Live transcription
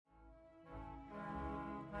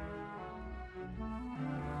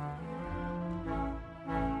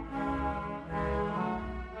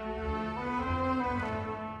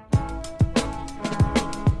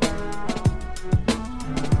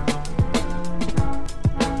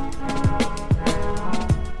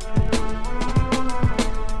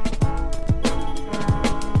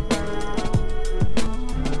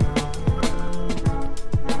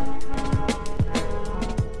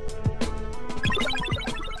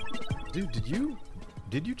Dude,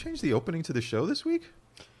 did you change the opening to the show this week?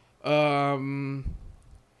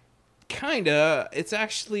 Kinda. It's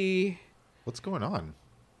actually What's going on?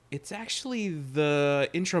 the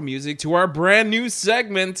intro music to our brand new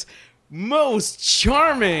segment, Most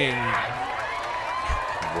Charming.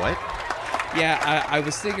 What? Yeah, I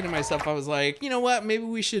was thinking to myself, I was like, you know what? Maybe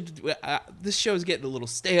we should. This show's getting a little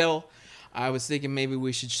stale. I was thinking maybe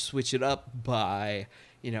we should switch it up by,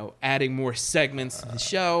 adding more segments to the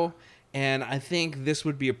show. And I think this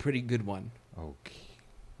would be a pretty good one. Okay.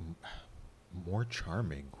 More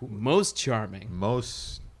charming. Most charming.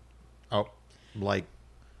 Like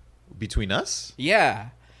between us? Yeah.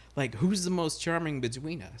 Like, who's the most charming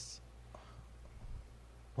between us?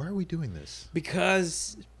 Why are we doing this?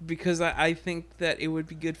 Because I think that it would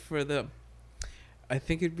be good for the... I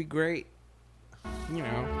think it'd be great.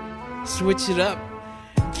 Switch it up.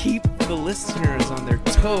 Keep the listeners on their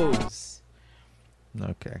toes.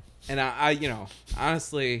 Okay. And I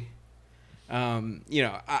honestly,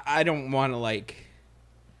 I don't want to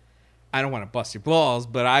I don't want to bust your balls,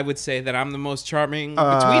 but I would say that I'm the most charming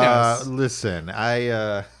between us. Listen,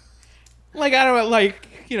 I don't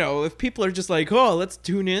if people are just like, oh, let's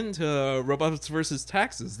tune in to Robots versus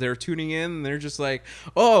Taxes. They're tuning in and they're just like,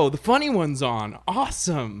 oh, the funny one's on.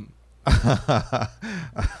 Awesome.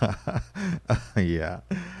 Yeah.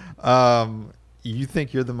 You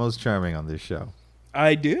think you're the most charming on this show?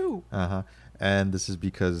 I do. Uh-huh. And this is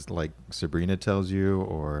because Sabrina tells you,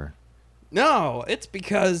 or no, it's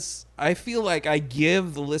because I feel like I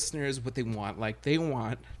give the listeners what they want. Like, they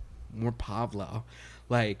want more Pablo.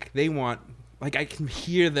 Like, they want, I can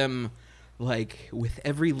hear them, with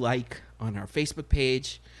every on our Facebook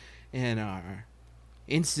page and our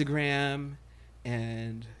Instagram.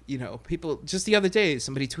 And, people, just the other day,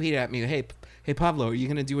 somebody tweeted at me, hey, Pablo, are you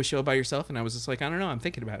going to do a show by yourself? And I was just like, I don't know. I'm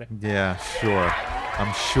thinking about it. Yeah, sure.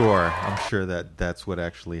 I'm sure that that's what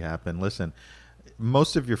actually happened. Listen,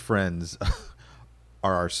 most of your friends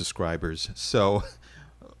are our subscribers. So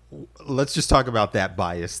let's just talk about that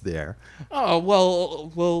bias there. Oh, well,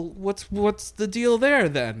 what's the deal there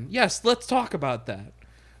then? Yes, let's talk about that.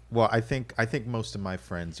 Well, I think most of my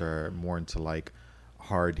friends are more into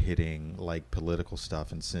hard hitting political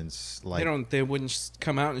stuff, and since they wouldn't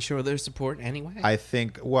come out and show their support anyway. I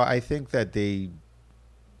think that they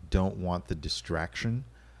don't want the distraction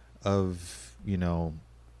of the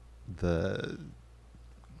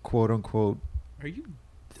quote unquote.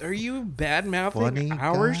 Are you bad mouthing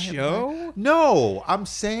our show? No, I'm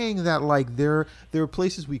saying that there are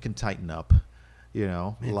places we can tighten up.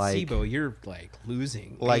 Man, Sibo, you're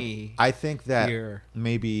losing me. I think that here.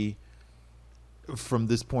 Maybe from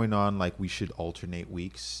this point on, we should alternate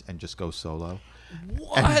weeks and just go solo.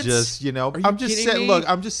 What? And just I'm just saying. Me? Look,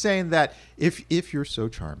 I'm just saying that if you're so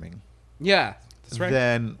charming, yeah, that's right.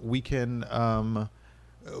 Then we can alternate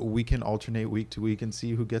week to week and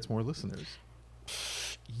see who gets more listeners.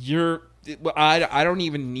 I don't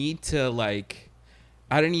even need to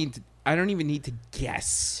I don't even need to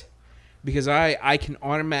guess, because I can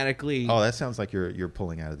automatically. Oh, that sounds like you're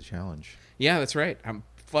pulling out of the challenge. Yeah, that's right. I'm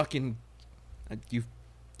fucking. You've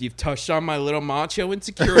touched on my little macho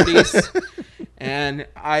insecurities, and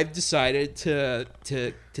I've decided to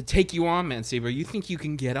take you on, man. Saber, you think you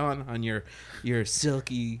can get on your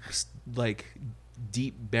silky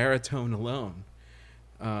deep baritone alone?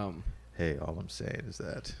 Hey, all I'm saying is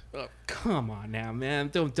that. Oh, come on now, man!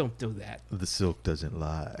 Don't do that. The silk doesn't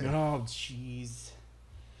lie. Oh, jeez.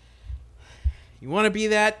 You want to be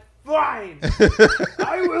that? Fine.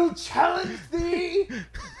 I will challenge thee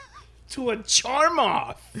to a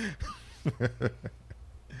charm-off.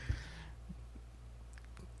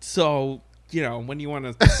 So, when you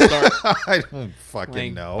want to start... I don't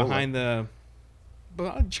fucking know. But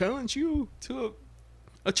I'll challenge you to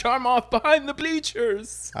a charm-off behind the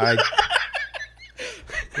bleachers.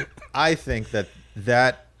 I think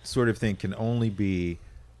that sort of thing can only be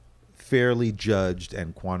fairly judged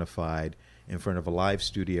and quantified in front of a live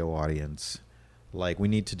studio audience. We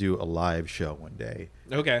need to do a live show one day.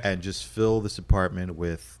 Okay. And just fill this apartment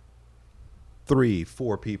with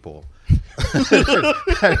 3-4 people.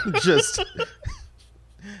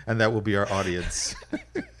 and that will be our audience.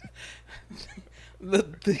 The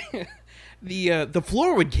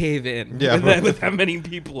floor would cave in with that many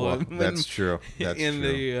people. Well, that's true. That's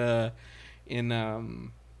true.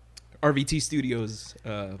 In RVT Studios,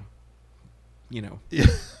 the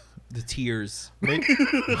tiers.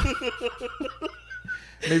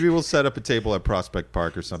 Maybe we'll set up a table at Prospect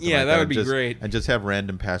Park or something. Yeah, like that would be great. And just have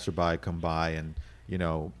random passerby come by and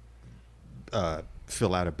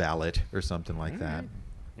fill out a ballot or something like that.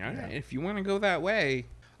 All right. If you want to go that way.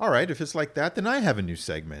 All right, if it's like that, then I have a new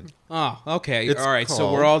segment. Oh, okay. It's All right. So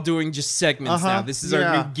called- we're all doing just segments now. This is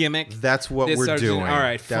our new gimmick. That's what This we're our- doing. All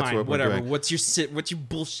right, That's fine. what we're Whatever. doing. What's your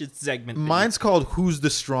bullshit segment? that Mine's called Who's the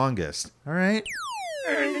Strongest. All right.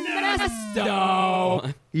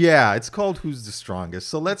 No. Yeah, it's called Who's the Strongest.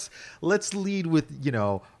 So let's lead with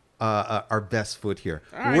our best foot here.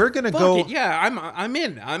 All right, We're gonna fuck go. it. Yeah, I'm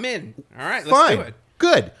in. All right, let's Fine. do it.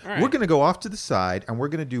 Good. All right. We're gonna go off to the side and we're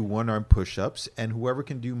gonna do one-arm push-ups, and whoever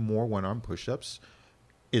can do more one-arm push-ups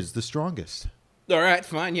is the strongest. All right,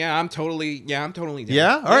 fine. Yeah, I'm totally down.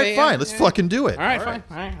 Yeah. All right. Fine. Let's yeah. fucking do it. All right, fine.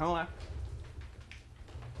 All right, hold on.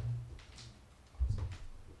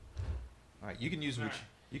 All right. You can use which. right.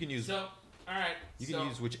 You can use. So, all right. You can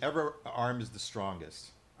use whichever arm is the strongest.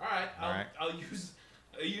 All right. All right. I'll use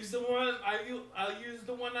the one. I'll use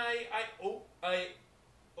the one I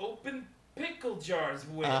open pickle jars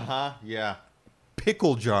with. Yeah.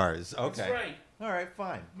 Pickle jars. Okay. That's right. All right.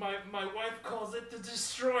 Fine. My wife calls it the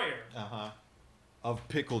destroyer. Of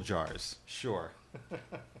pickle jars. Sure.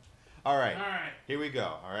 All right. All right. Here we go.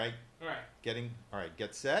 All right. All right. All right.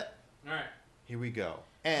 Get set. All right. Here we go.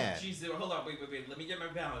 And Jeez, hold on. Wait. Let me get my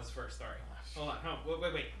balance first. Sorry. Hold on.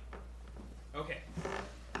 Wait. Okay.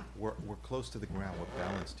 we're close to the ground. What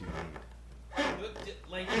balance do you need? Look,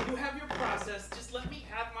 like, you have your process. Just let me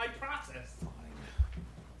have my process. All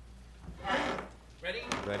right. Ready?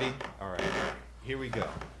 Ready? All right. Here we go.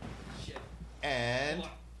 Shit. And Hold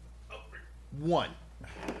on. 1,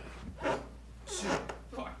 2,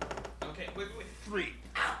 Fuck. Okay. Wait. 3.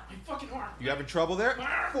 Ow, my fucking arm. You having trouble there?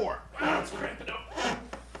 4, Wow, it's cramping up.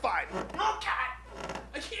 5. Oh, God.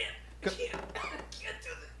 I can't do this.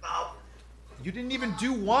 No. You didn't even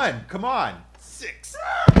do 1. Come on. 6,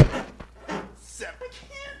 7.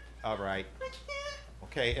 All right.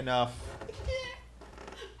 Okay, enough.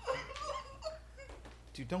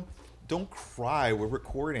 Dude, don't cry. We're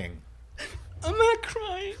recording. I'm not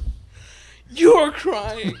crying. You're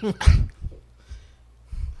crying.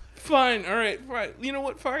 Fine. All right. Fine. You know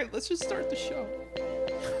what? Fine. Let's just start the show.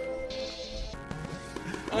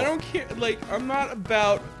 I don't care. Like, I'm not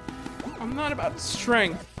about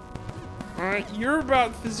strength. All right. You're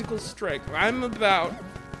about physical strength. I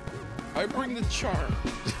bring the charm.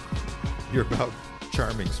 You're about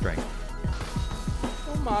charming strength.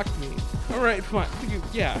 Don't mock me. All right. Fine.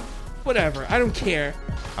 Yeah. Whatever. I don't care.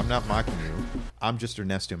 I'm not mocking you. I'm just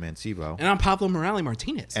Ernesto Mancibo. And I'm Pablo Morales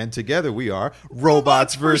Martinez. And together we are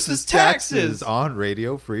Robots versus Taxes on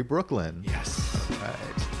Radio Free Brooklyn. Yes. All right.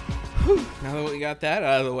 Whew. Now that we got that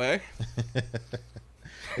out of the way,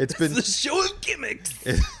 It's been the show of gimmicks.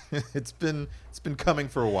 it's been coming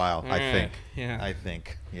for a while, I think. Yeah. I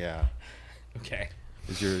think. Yeah. Okay.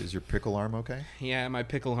 Is your pickle arm okay? Yeah, my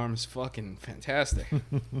pickle arm's fucking fantastic.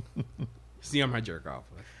 It's the arm I jerk off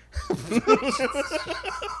with.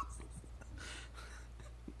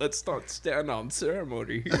 Let's not stand on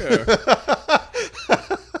ceremony here.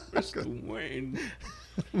 Mr. Wayne.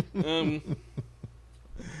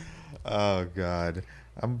 Oh God.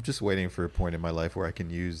 I'm just waiting for a point in my life where I can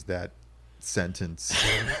use that sentence.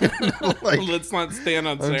 Like, Let's not stand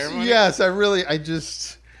on ceremony. yes,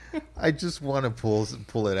 I just want to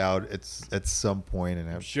pull it out at some point, and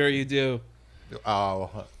I'm sure you do.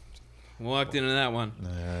 oh Walked into that one.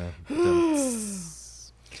 don't-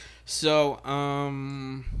 So,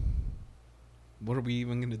 what are we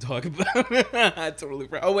even going to talk about? I totally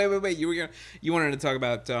forgot. Oh, wait. You wanted to talk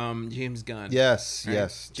about James Gunn. yes, Right?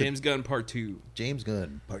 yes. James Gunn Part 2. James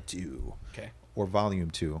Gunn Part 2, Okay. or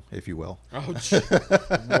Volume 2, if you will. Oh,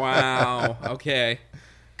 wow. Okay.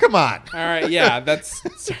 Come on, All right. Yeah, that's.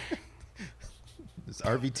 it's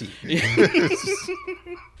RVT.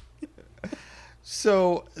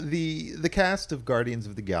 So the cast of Guardians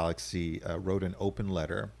of the Galaxy wrote an open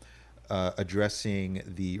letter addressing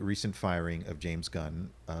the recent firing of James Gunn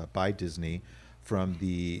by Disney from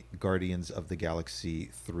the Guardians of the Galaxy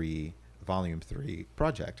 3 Volume 3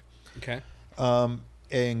 project. Okay.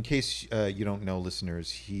 In case you don't know,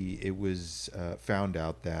 listeners, it was found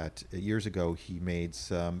out that years ago he made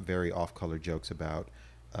some very off-color jokes about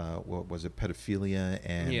what was it, pedophilia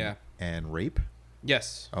and rape.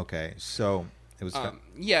 Yes. Okay, so it was.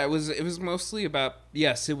 Yeah, it was mostly about.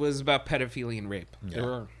 Yes, it was about pedophilia and rape.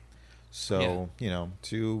 Yeah. So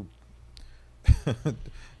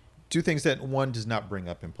two things that one does not bring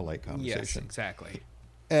up in polite conversation. Yes, exactly.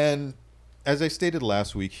 And as I stated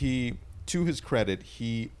last week, to his credit,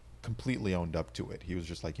 he completely owned up to it. He was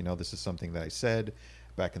just like, this is something that I said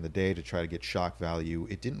back in the day to try to get shock value.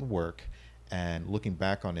 It didn't work. And looking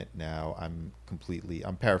back on it now, I'm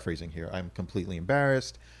paraphrasing here. I'm completely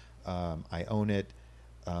embarrassed. I own it.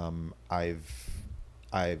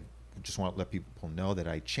 I've just want to let people know that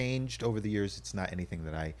I changed over the years. It's not anything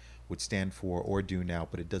that I would stand for or do now,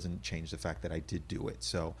 but it doesn't change the fact that I did do it.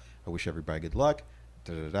 So I wish everybody good luck.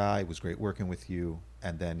 Da, da, da. It was great working with you.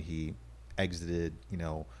 And then he exited,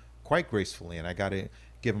 quite gracefully, and I got to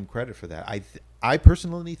give him credit for that. I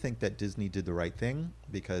personally think that Disney did the right thing,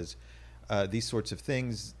 because these sorts of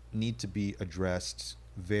things need to be addressed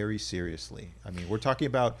very seriously. I mean, we're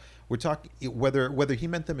talking whether he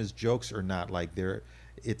meant them as jokes or not. Like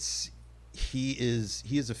he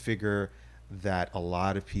is a figure that a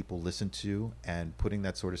lot of people listen to, and putting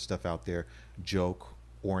that sort of stuff out there, joke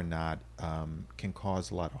or not, can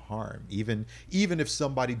cause a lot of harm. Even if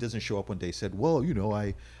somebody doesn't show up one day, said, well,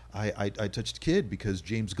 I touched a kid because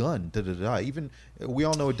James Gunn, da da da. Even we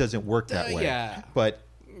all know it doesn't work that way. Yeah. But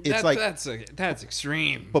it's that's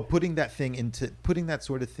extreme. But putting that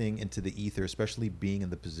sort of thing into the ether, especially being in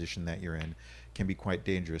the position that you're in, can be quite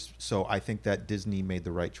dangerous. So I think that Disney made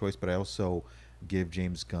the right choice, but I also give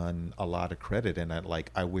James Gunn a lot of credit, and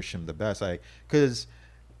I wish him the best. Because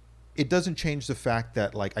it doesn't change the fact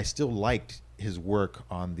that I still liked his work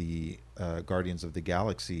on the Guardians of the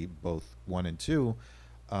Galaxy, both 1 and 2.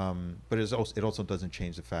 But it also doesn't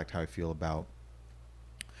change the fact how I feel about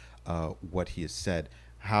what he has said.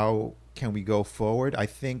 How can we go forward? I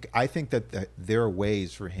think that there are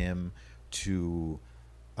ways for him to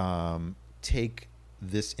take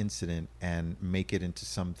this incident and make it into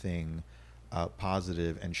something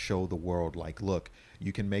positive, and show the world, look,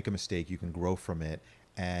 you can make a mistake, you can grow from it,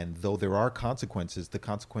 and though there are consequences, the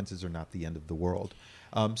consequences are not the end of the world.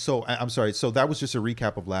 So I'm sorry. So that was just a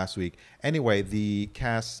recap of last week. Anyway, the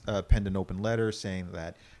cast penned an open letter saying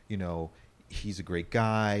that he's a great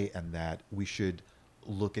guy, and that we should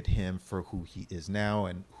look at him for who he is now,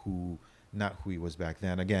 and not who he was back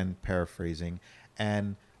then. Again, paraphrasing.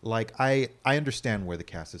 And I understand where the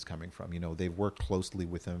cast is coming from. They've worked closely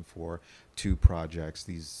with him for 2 projects.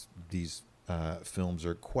 These films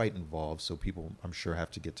are quite involved, so people, I'm sure,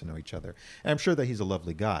 have to get to know each other. And I'm sure that he's a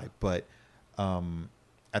lovely guy, but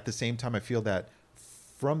at the same time, I feel that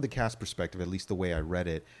from the cast perspective, at least the way I read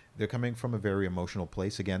it, they're coming from a very emotional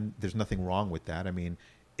place. Again, there's nothing wrong with that. I mean,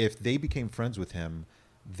 if they became friends with him,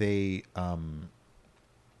 they're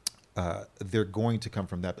going to come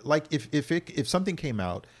from that. If something came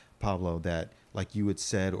out, Pablo, that you had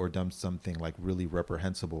said or done something really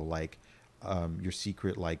reprehensible, your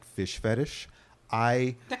secret fish fetish,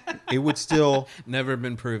 it would still never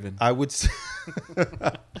been proven. I would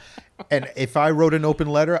and if I wrote an open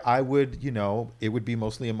letter, I would, it would be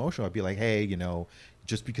mostly emotional. I'd be like, hey,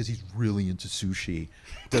 just because he's really into sushi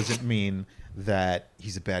doesn't mean that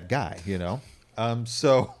he's a bad guy,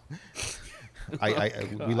 so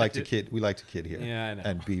we like to kid here, yeah, I know.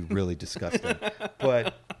 and be really disgusting.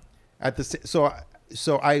 But at the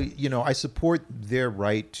so I support their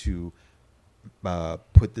right to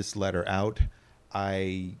put this letter out.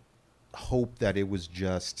 I hope that it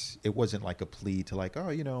wasn't a plea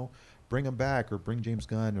to bring him back, or bring James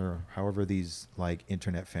Gunn, or however these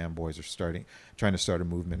internet fanboys are trying to start a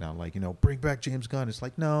movement now, bring back James Gunn. It's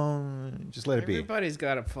no, just let it be. Everybody's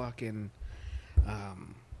got a fucking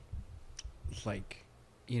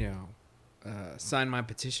sign my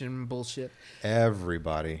petition bullshit.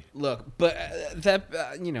 Everybody. Look, but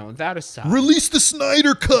that aside, release the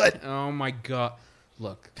Snyder Cut. Oh my God.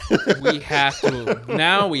 Look, we have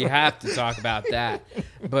to talk about that.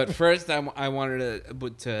 But first, I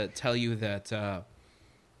wanted to tell you that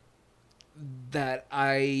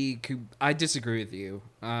I disagree with you.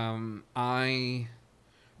 I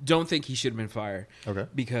don't think he should have been fired. Okay.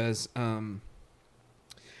 Because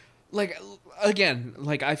again,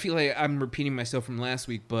 I feel like I'm repeating myself from last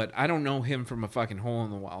week, but I don't know him from a fucking hole in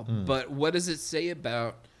the wall. But what does it say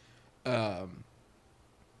about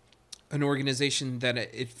an organization that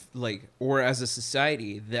or as a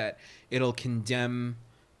society, that it'll condemn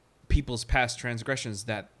people's past transgressions,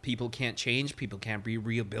 that people can't change, people can't be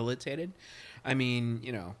rehabilitated? I mean,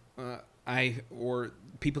 or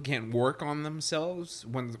people can't work on themselves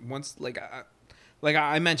once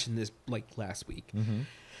I mentioned this last week. Mm-hmm.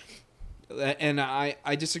 And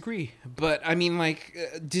I disagree, but I mean,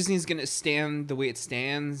 Disney's gonna stand the way it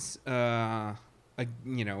stands.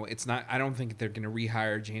 It's not. I don't think they're gonna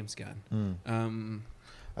rehire James Gunn.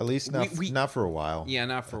 At least not for a while. Yeah,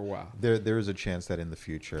 not for a while. There is a chance that in the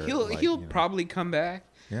future he'll probably come back.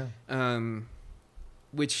 Yeah.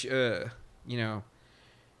 Which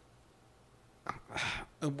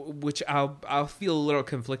which I'll feel a little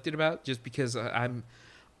conflicted about, just because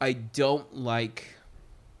I don't like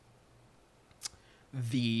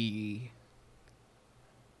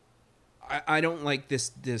I don't like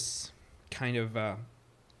this kind of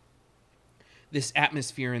this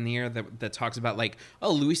atmosphere in the air that talks about like,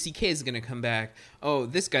 oh, Louis C.K. is going to come back. Oh,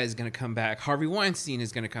 this guy's going to come back. Harvey Weinstein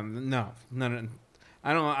is going to come. No.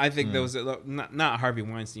 I don't. I think those are not Harvey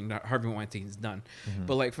Weinstein. Harvey Weinstein's done,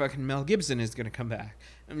 but like fucking Mel Gibson is going to come back.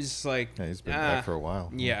 I'm just like, Yeah, he's been back for a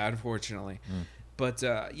while. Yeah, unfortunately, but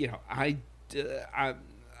you know, I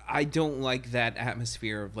don't like that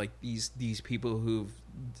atmosphere of like these people who've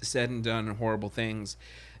said and done horrible things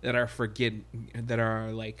that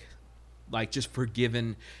are like just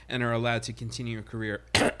forgiven and are allowed to continue a career.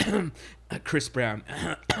 Chris Brown.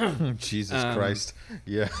 Jesus Christ.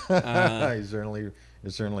 Yeah. You're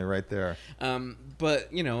certainly right there.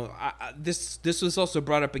 But you know, this was also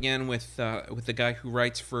brought up again with the guy who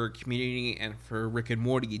writes for Community and for Rick and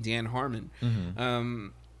Morty, Dan Harmon,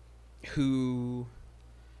 who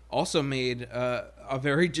also made a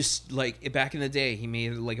very just like back in the day, he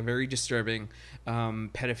made like a very disturbing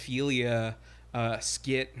pedophilia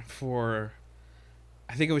skit for,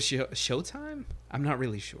 I think it was Showtime. I'm not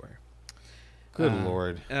really sure. Good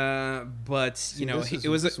Lord. But you know, this it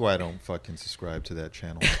was. This is why I don't fucking subscribe to that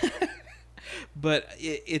channel. But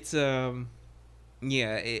it's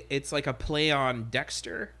it's like a play on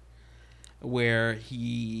Dexter, where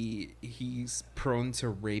he's prone to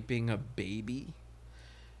raping a baby.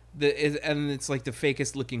 And it's like the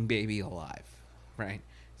fakest looking baby alive, right?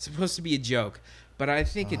 It's supposed to be a joke, but I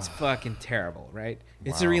think it's fucking terrible, right?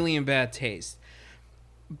 It's really in bad taste.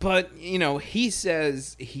 But you know, he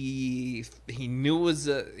says he knew it was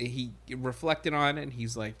he reflected on it. And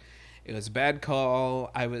he's like, it was a bad call.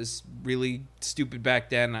 I was really stupid back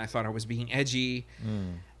then. I thought I was being edgy.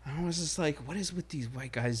 I was just like, what is with these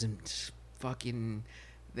white guys and fucking?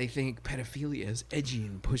 They think pedophilia is edgy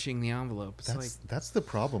and pushing the envelope. That's the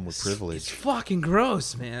problem with privilege. It's fucking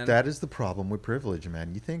gross, man. That is the problem with privilege,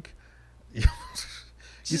 man. You think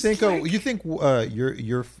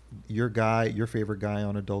your favorite guy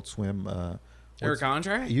on Adult Swim, Eric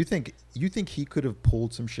Andre? You think he could have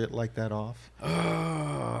pulled some shit like that off?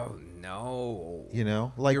 Oh no! You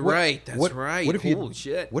know, like you're right. That's right. What if Holy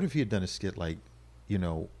shit! What if he had done a skit like, you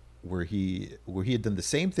know, where he had done the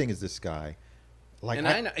same thing as this guy? Like, and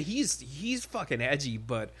I know he's fucking edgy,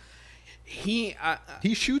 but he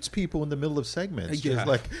shoots people in the middle of segments. Yeah. Just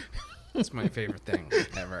like it's my favorite thing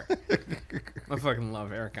ever. I fucking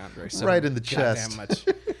love Eric Andre. So right in the chest. Much.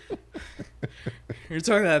 You're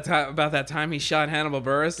talking about that time he shot Hannibal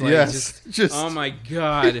Buress? Like, yes. Just oh my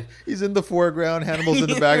god. He's in the foreground. Hannibal's in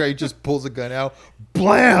the background. He just pulls a gun out.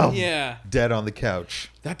 Blam. Yeah. Dead on the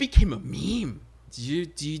couch. That became a meme.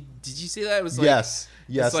 Did you see that? It was like, yes,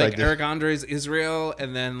 it's like I did. Eric Andre's Israel,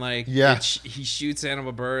 and then like he shoots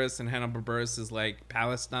Hannibal Buress, and Hannibal Buress is like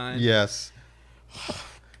Palestine. Yes.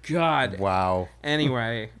 God. Wow.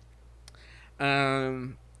 Anyway,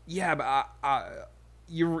 yeah, but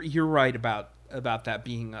you're right about that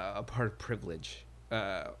being a part of privilege.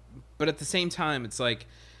 But at the same time, it's like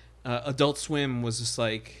Adult Swim was just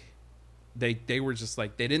like they were just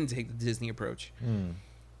like they didn't take the Disney approach.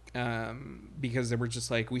 Because they were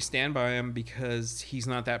just like, we stand by him because he's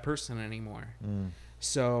not that person anymore.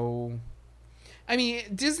 So, I mean,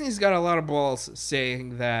 Disney's got a lot of balls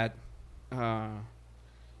saying that,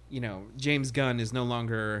 you know, James Gunn is no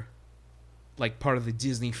longer like part of the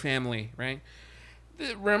Disney family, right?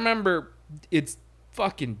 Remember, it's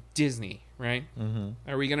fucking Disney, right?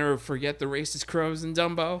 Are we gonna forget the racist crows in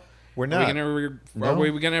Dumbo? We're not. Are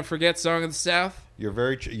we gonna forget Song of the South? You're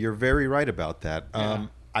very right about that. Yeah.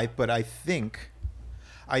 I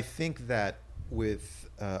think that with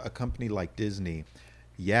a company like Disney,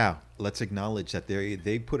 yeah, let's acknowledge that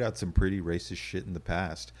they put out some pretty racist shit in the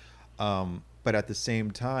past. But at the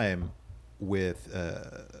same time, with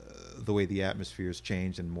the way the atmosphere has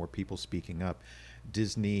changed and more people speaking up,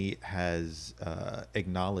 Disney has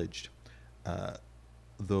acknowledged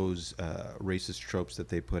those racist tropes that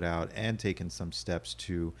they put out and taken some steps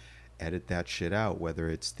to edit that shit out, whether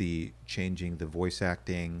it's the changing the voice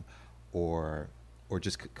acting or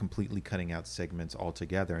just completely cutting out segments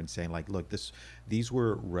altogether and saying like, look, these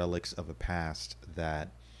were relics of a past that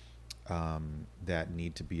that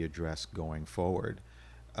need to be addressed going forward.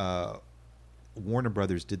 Warner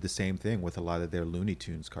Brothers did the same thing with a lot of their Looney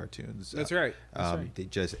Tunes cartoons. That's right. They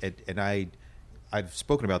just I've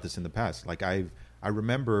spoken about this in the past. Like I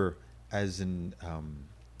remember as a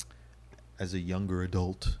younger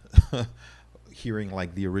adult hearing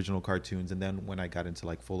like the original cartoons, and then when I got into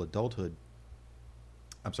like full adulthood,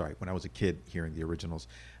 when I was a kid hearing the originals,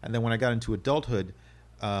 and then when I got into adulthood,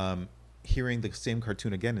 hearing the same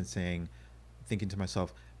cartoon again and thinking to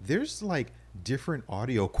myself, there's like different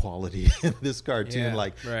audio quality in this cartoon. Yeah,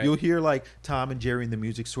 like right. You'll hear like Tom and Jerry and the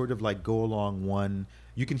music sort of like go along one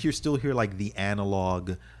you can still hear like the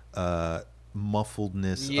analog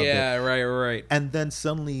muffledness. Yeah, right. And then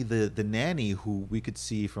suddenly the nanny, who we could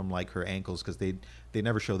see from like her ankles, because they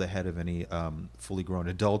never show the head of any fully grown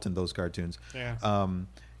adult in those cartoons. Yeah.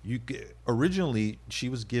 Originally she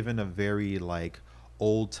was given a very like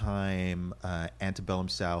old time antebellum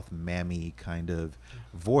South mammy kind of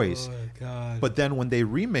voice. Oh God. But then when they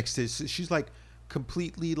remixed it, she's like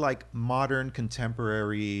completely like modern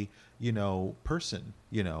contemporary, person,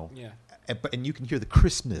 Yeah. and you can hear the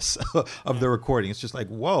crispness of the recording. It's just like,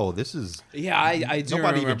 whoa, this is Yeah, I do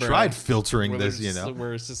nobody even remember tried filtering where this, there's-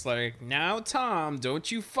 Where it's just like, now Tom,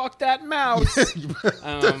 don't you fuck that mouse.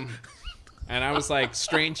 And I was like,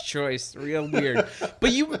 strange choice, real weird.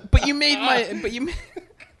 But you made my point.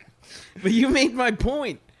 You made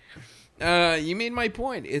my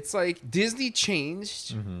point. It's like Disney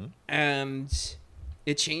changed, and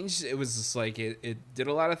it changed. It was just like it did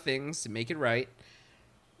a lot of things to make it right.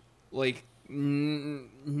 Like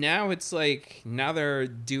now it's like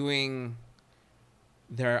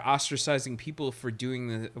they're ostracizing people for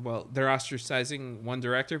doing they're ostracizing one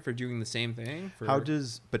director for doing the same thing. How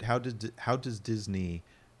does Disney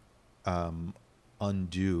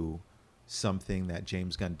undo something that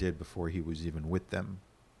James Gunn did before he was even with them?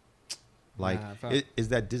 Like, is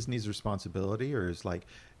that Disney's responsibility, or is like,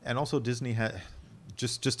 and also Disney had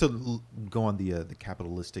just to go on the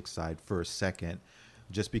capitalistic side for a second,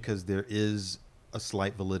 just because there is a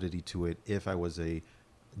slight validity to it. If I was a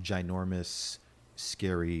ginormous,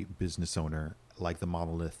 scary business owner like the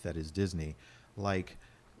monolith that is Disney, like,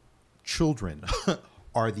 children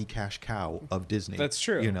are the cash cow of Disney. That's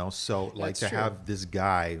true. So like, That's true. have this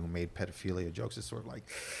guy who made pedophilia jokes is sort of like,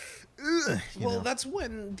 that's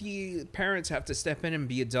when the parents have to step in and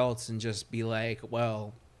be adults and just be like,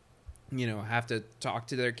 well, have to talk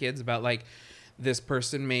to their kids about like, this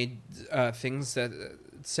person made things that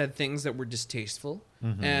said things that were distasteful,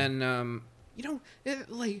 and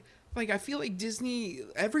like I feel like Disney,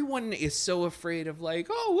 everyone is so afraid of like,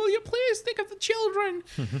 oh, will you please think of the children?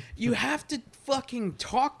 You have to fucking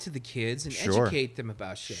talk to the kids and educate them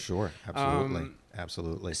about shit. Sure,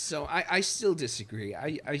 absolutely. So I still disagree.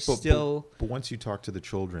 But once you talk to the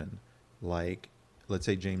children, like, let's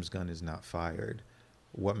say James Gunn is not fired,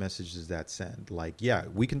 what message does that send? Like, yeah,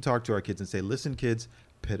 we can talk to our kids and say, listen, kids,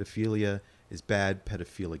 pedophilia is bad.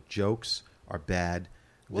 Pedophilic jokes are bad.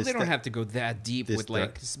 Well, they don't have to go that deep with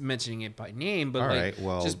like mentioning it by name, but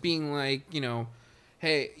just being like,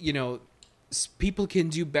 hey, people can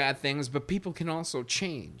do bad things, but people can also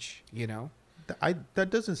change, That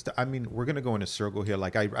doesn't. I mean, we're gonna go in a circle here.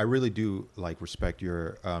 Like, I really do like respect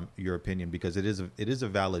your opinion, because it is a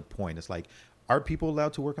valid point. It's like, are people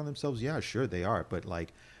allowed to work on themselves? Yeah, sure they are, but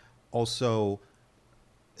like, also,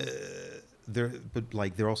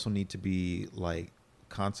 there also need to be like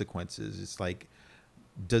consequences. It's like,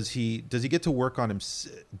 does he get to work on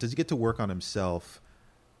himself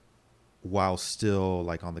while still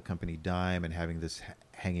like on the company dime and having this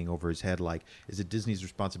hanging over his head? Like, is it Disney's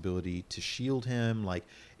responsibility to shield him? Like,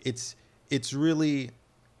 it's really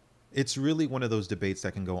one of those debates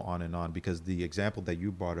that can go on and on, because the example that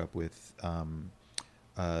you brought up with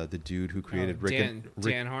the dude who created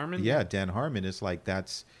Dan Harmon. Yeah, Dan Harmon is like,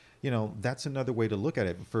 that's another way to look at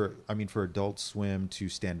it. For Adult Swim to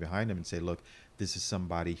stand behind him and say, look, this is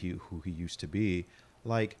somebody who he used to be.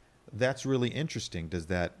 Like, that's really interesting. Does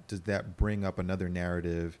that bring up another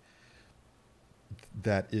narrative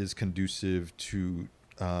that is conducive to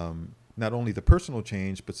not only the personal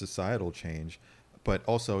change but societal change? But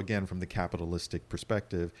also, again, from the capitalistic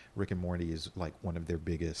perspective, Rick and Morty is like one of their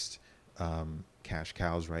biggest cash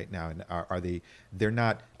cows right now. And they're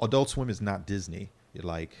not, Adult Swim is not Disney.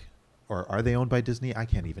 Like, or are they owned by Disney? I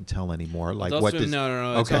can't even tell anymore. Like, Adult what? Swim,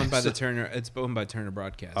 no. It's owned by so, Turner. It's owned by Turner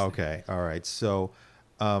Broadcasting. Okay, all right. So,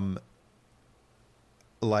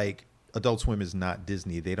 like, Adult Swim is not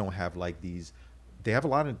Disney. They don't have like these. They have a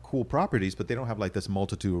lot of cool properties, but they don't have like this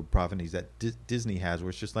multitude of properties that Disney has, where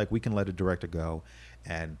it's just like, we can let a director go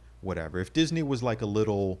and whatever. If Disney was like a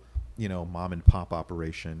little, mom and pop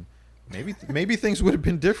operation, maybe things would have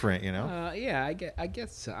been different, Yeah, I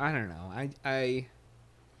guess so. I don't know.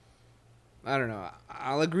 I don't know.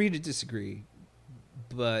 I'll agree to disagree,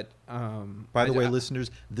 but by the way,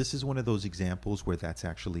 listeners, this is one of those examples where that's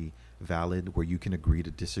actually valid, where you can agree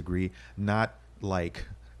to disagree, not like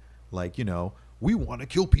we want to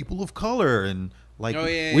kill people of color and like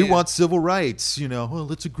we want civil rights, well,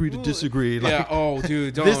 let's agree to disagree. Like, yeah. Oh,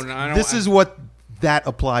 dude, don't. This is what that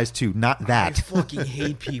applies to, not that. I fucking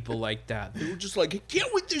hate people like that. They were just like,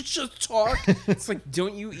 can't we just talk? It's like,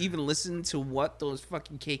 don't you even listen to what those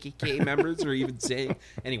fucking KKK members are even saying?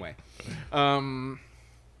 Anyway,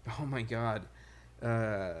 Oh my god.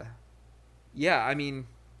 Yeah, I mean,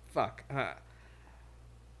 fuck.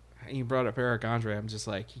 You brought up Eric Andre. I'm just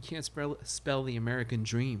like, you can't spell the American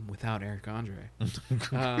dream without Eric Andre.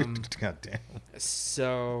 God damn.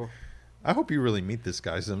 So I hope you really meet this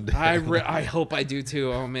guy someday. I hope I do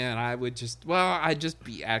too. Oh man, I'd just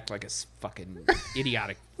act like a fucking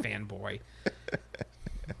idiotic fanboy.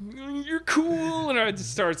 You're cool, and I'd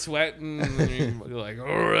just start sweating. And you're like,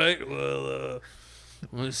 all right, well,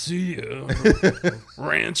 let's see you.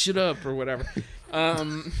 Ranch it up or whatever.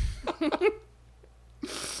 And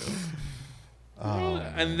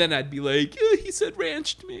then I'd be like, yeah, he said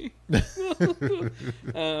ranched me.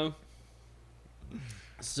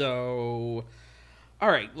 So, all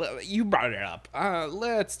right, you brought it up.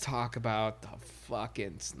 Let's talk about the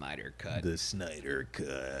fucking Snyder Cut. The Snyder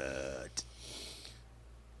Cut.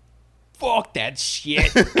 Fuck that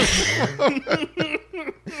shit.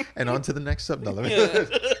 And on to the next subject.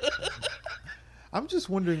 I'm just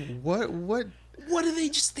wondering what do they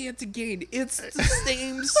just stand to gain? It's the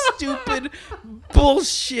same stupid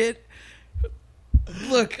bullshit.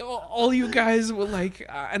 Look, all you guys were like,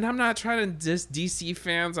 and I'm not trying to diss DC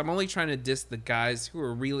fans. I'm only trying to diss the guys who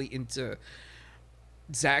are really into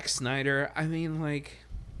Zack Snyder. I mean, like,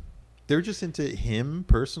 they're just into him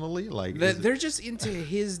personally. Like, they're just into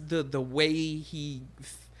the way he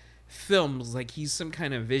films. Like, he's some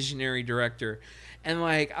kind of visionary director. And,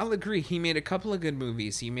 like, I'll agree, he made a couple of good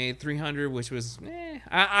movies. He made 300, which was,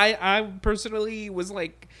 I personally was,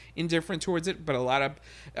 like, indifferent towards it, but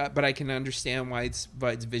but I can understand why it's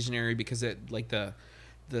visionary, because it, like, the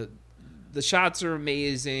shots are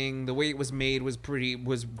amazing. The way it was made was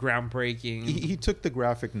groundbreaking. He took the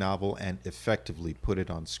graphic novel and effectively put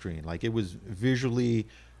it on screen. Like, it was visually,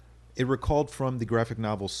 it recalled from the graphic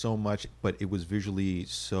novel so much, but it was visually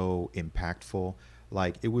so impactful.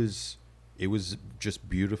 Like, it was just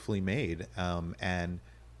beautifully made, and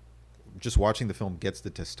just watching the film gets the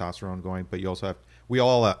testosterone going. But we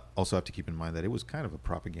all also have to keep in mind that it was kind of a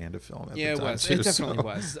propaganda film at the time. It was. It definitely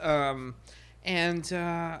was. And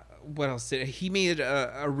what else did he made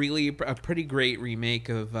a pretty great remake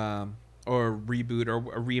of or reboot or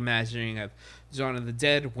a reimagining of Dawn of the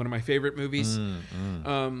Dead, one of my favorite movies.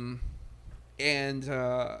 And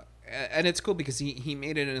it's cool because he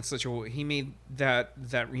made it in such a way, he made that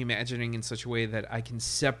reimagining in such a way that I can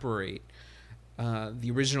separate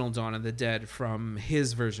the original Dawn of the Dead from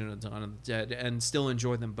his version of Dawn of the Dead and still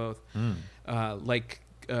enjoy them both. Like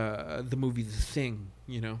the movie The Thing,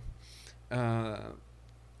 you know.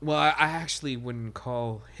 Well, I actually wouldn't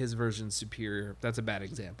call his version superior. That's a bad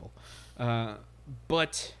example.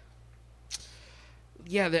 But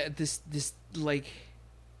yeah, this like,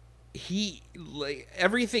 he, like,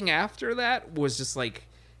 everything after that was just like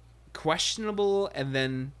questionable, and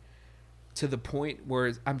then to the point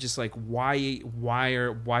where I'm just like, why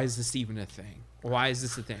is this even a thing? Why is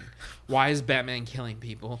this a thing? Why is Batman killing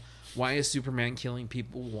people? Why is Superman killing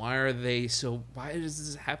people? Why does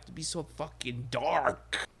this have to be so fucking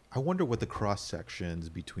dark? I wonder what the cross sections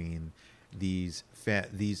between these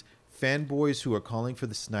fanboys who are calling for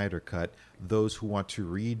the Snyder Cut, those who want to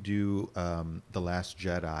redo The Last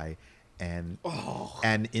Jedi, and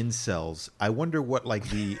incels. I wonder what, like,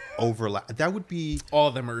 the overlap. That would be... All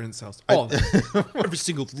of them are incels. All of them. Every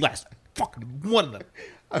single last fucking one of them.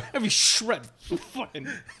 Every shred. Fucking...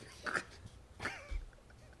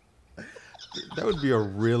 That would be a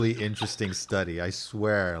really interesting study, I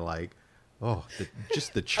swear. Like,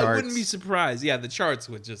 just the charts. I wouldn't be surprised. Yeah, the charts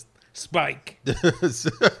would just spike.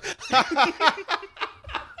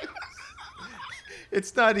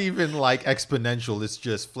 It's not even like exponential. It's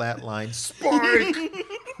just flatline spike.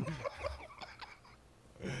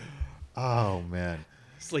 Oh man!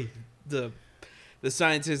 It's like the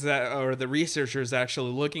scientists or the researchers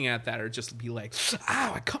actually looking at that are just be like,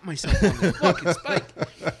 "Ow! I cut myself on the fucking spike."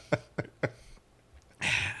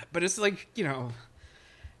 But it's like, you know,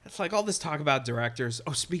 it's like all this talk about directors.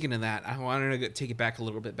 Oh, speaking of that, I wanted to take it back a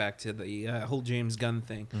little bit back to the whole James Gunn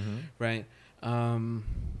thing, right?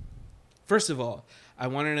 First of all, I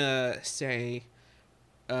wanted to say,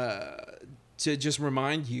 to just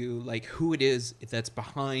remind you, like, who it is that's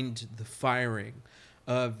behind the firing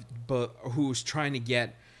of, who's trying to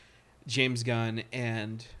get James Gunn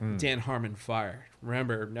and Dan Harmon fired.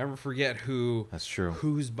 Remember, never forget who. That's true.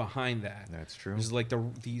 Who's behind that? That's true. It's like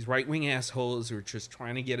these right wing assholes who are just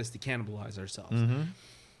trying to get us to cannibalize ourselves,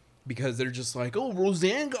 because they're just like, oh,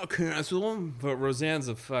 Roseanne got canceled, but Roseanne's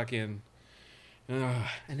a fucking.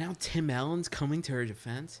 And now Tim Allen's coming to her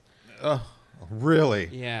defense. Oh, really?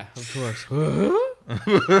 Yeah, of course.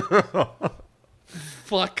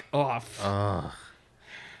 Fuck off.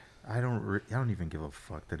 I don't even give a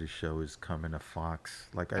fuck that his show is coming to Fox.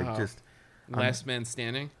 Like Oh, I'm Last Man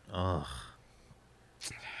Standing. ugh.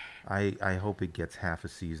 I hope it gets half a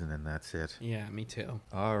season and that's it. Yeah, me too.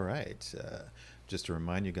 All right. Just to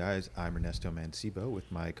remind you guys, I'm Ernesto Mancibo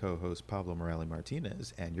with my co-host Pablo Morales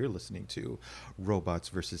Martinez, and you're listening to Robots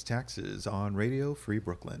versus Taxes on Radio Free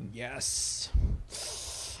Brooklyn. Yes.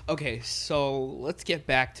 Okay, so let's get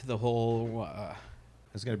back to the whole.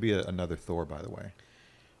 There's going to be another Thor, by the way.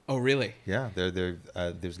 Oh, really? Yeah, there's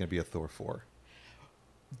going to be a Thor 4.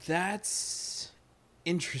 That's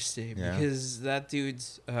interesting Yeah. because that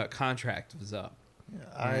dude's contract was up.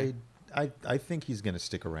 Yeah, I think he's going to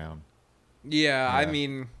stick around. Yeah, I Yeah.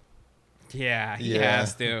 mean, yeah, he Yeah.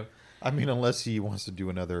 has to. I mean, unless he wants to do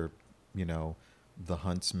another, the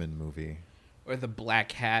Huntsman movie. Or the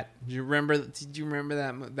Black Hat. Did you remember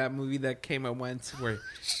that movie that came and went where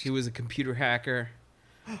he was a computer hacker?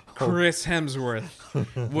 Chris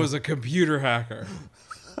Hemsworth was a computer hacker.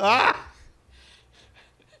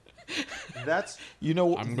 That's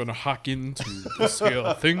I'm gonna hack into the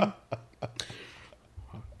scale thing.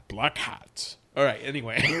 Black Hat. All right.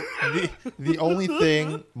 Anyway, the only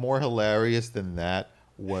thing more hilarious than that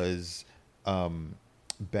was Ben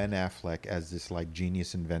Affleck as this like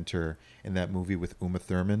genius inventor in that movie with Uma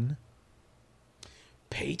Thurman.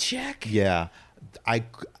 Paycheck. Yeah, I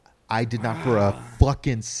did not for a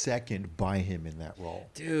fucking second buy him in that role.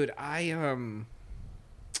 Dude, I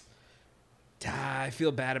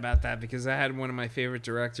feel bad about that because I had one of my favorite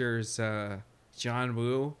directors, John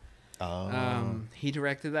Woo. He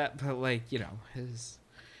directed that, but like his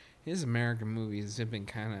American movies have been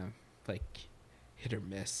kind of like hit or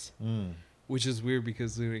miss, which is weird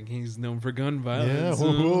because he's known for gun violence.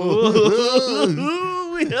 Yeah.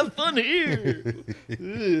 We have fun here.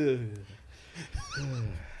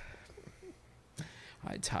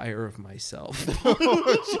 I tire of myself.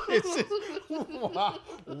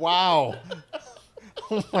 Wow.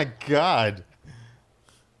 Oh my God.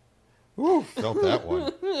 Ooh, felt that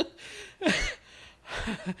one.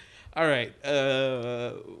 All right.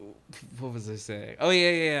 What was I saying? Oh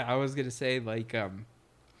yeah. I was gonna say again.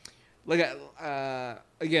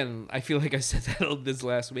 I feel like I said that this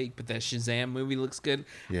last week, but that Shazam movie looks good.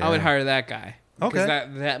 Yeah. I would hire that guy. Okay.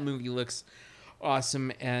 Because that movie looks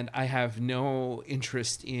awesome, and I have no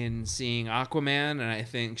interest in seeing Aquaman, and I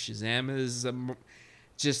think Shazam is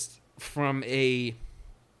just from a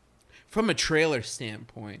trailer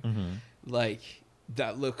standpoint, like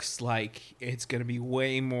that looks like it's gonna be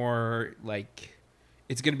way more like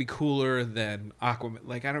it's gonna be cooler than Aquaman.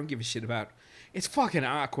 Like I don't give a shit about it's fucking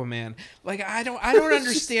Aquaman. Like I don't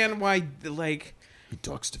understand why like He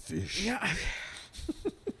talks to fish. yeah.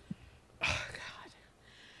 Oh God,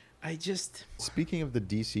 I just. Speaking of the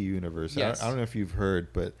DC universe, Yes. I don't know if you've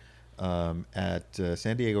heard, but at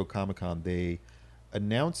San Diego Comic-Con, they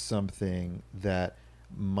announced something that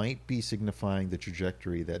might be signifying the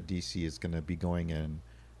trajectory that DC is going to be going in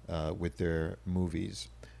with their movies.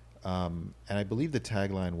 And I believe the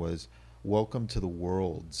tagline was, "Welcome to the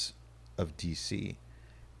worlds of DC."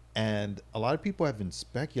 And a lot of people have been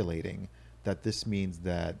speculating that this means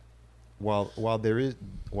that while there is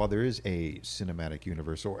a cinematic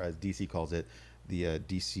universe, or as DC calls it, the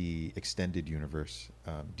DC Extended Universe,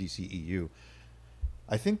 DCEU,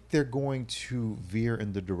 I think they're going to veer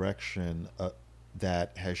in the direction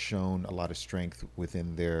that has shown a lot of strength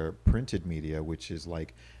within their printed media, which is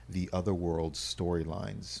like the Otherworld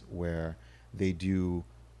storylines, where they do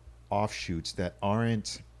offshoots that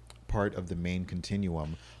aren't part of the main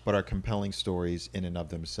continuum, but are compelling stories in and of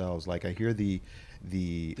themselves. Like I hear the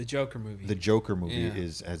Joker movie. The Joker movie Yeah.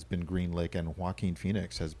 has been greenlit, and Joaquin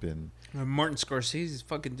Phoenix has been Martin Scorsese's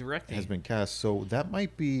fucking directing. cast. So that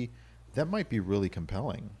might be really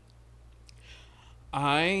compelling.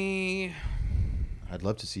 I. I'd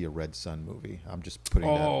love to see a Red Sun movie. I'm just putting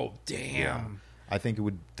that. Oh damn. Yeah. I think it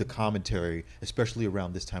would. The commentary, especially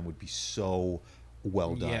around this time, would be so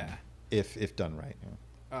well done. Yeah. If done right. Yeah.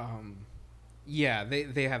 Yeah,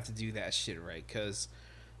 they have to do that shit right because,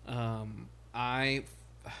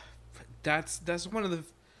 that's one of the,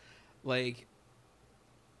 like,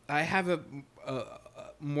 I have a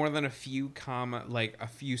more than a few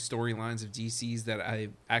storylines of DC's that I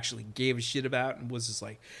actually gave a shit about and was just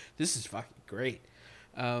like, this is fucking great.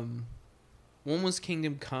 One was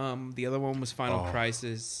Kingdom Come, the other one was Final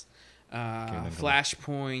Crisis,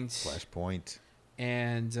 Flashpoint,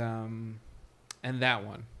 and that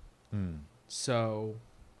one. So,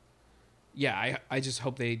 yeah, I just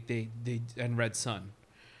hope they and Red Sun.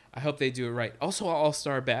 I hope they do it right. Also,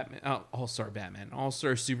 All-Star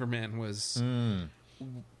Superman was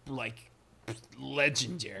like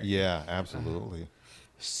legendary. Yeah, absolutely.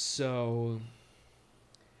 So,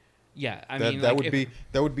 yeah, I That mean, that like,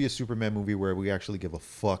 that would be a Superman movie where we actually give a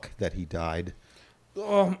fuck that he died.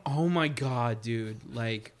 oh my god, dude!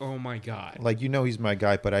 Like, oh my god! Like, he's my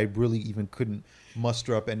guy, but I really even couldn't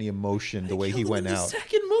muster up any emotion the way he Killed him went in the out.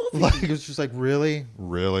 second movie. Like, it's just like, really,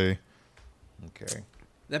 okay.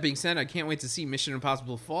 That being said, I can't wait to see Mission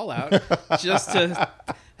Impossible Fallout just to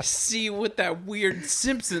see what that weird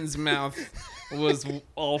Simpsons mouth was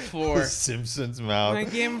all for. The Simpsons mouth. I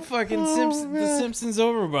gave him fucking the Simpsons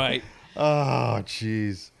overbite. Oh,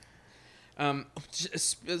 jeez.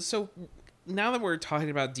 So now that we're talking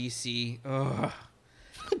about DC,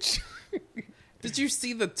 did you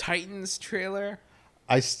see the Titans trailer?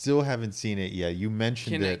 I still haven't seen it yet. You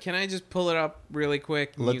mentioned it. Can I just pull it up really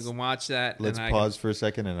quick and you can watch that? Let's pause for a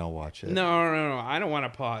second and I'll watch it. No. I don't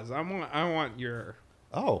want to pause. I want your.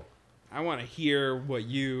 Oh. I want to hear what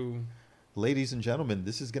you. Ladies and gentlemen,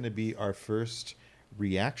 this is going to be our first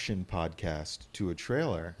reaction podcast to a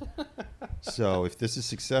trailer. So if this is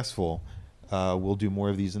successful, we'll do more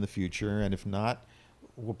of these in the future. And if not,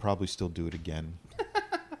 we'll probably still do it again.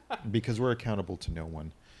 Because we're accountable to no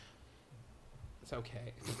one. It's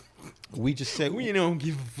okay. We just say we don't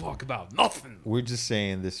give a fuck about nothing. We're just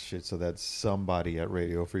saying this shit so that somebody at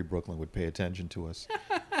Radio Free Brooklyn would pay attention to us.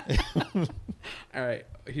 All right,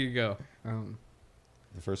 here you go.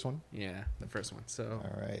 The first one? Yeah, the first one. So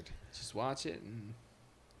all right, just watch it and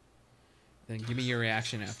then give me your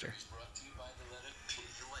reaction after.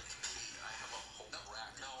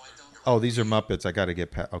 Oh, these are Muppets. I got to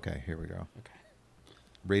get past. Okay, here we go. Okay.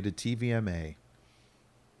 Rated TVMA.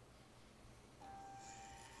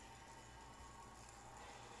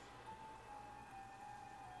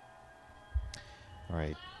 All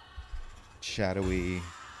right. Shadowy.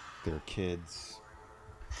 They're kids.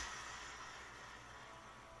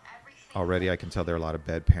 Already I can tell there are a lot of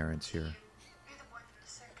bad parents here.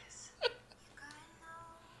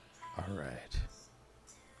 All right.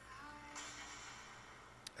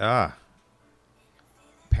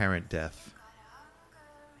 Parent death.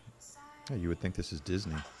 Oh, you would think this is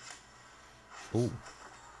Disney. Ooh.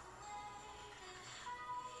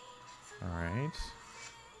 All right.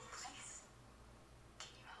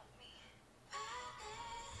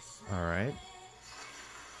 All right.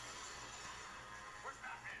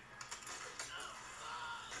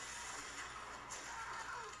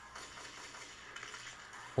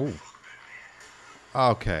 Oh.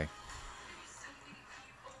 Okay.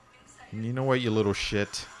 You know what, you little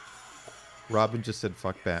shit? Robin just said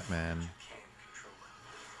fuck Batman.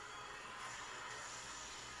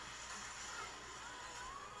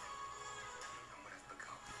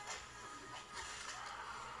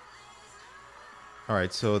 All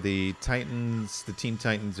right, so the Titans, the Teen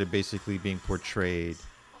Titans are basically being portrayed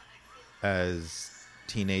as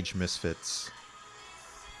teenage misfits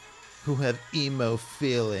who have emo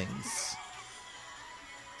feelings.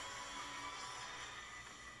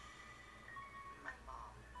 My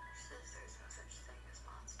mom says there's no such thing as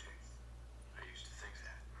monsters. I used to think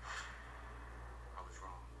that. I was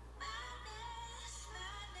wrong.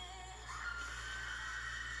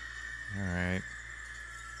 All right.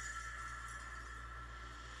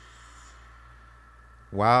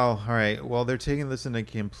 Wow. All right. Well, they're taking this in a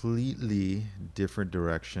completely different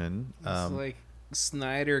direction. It's like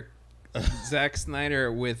Zack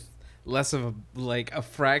Snyder with less of a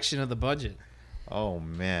fraction of the budget. Oh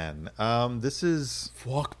man. This is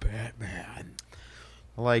Fuck Batman.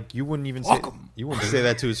 like you wouldn't even Fuck say 'em. you wouldn't say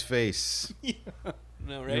that to his face.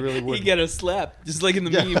 No, right? really He wouldn't. get a slap, just like in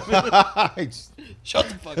the meme. I just- Shut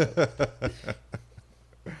the fuck up.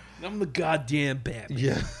 I'm the goddamn Batman.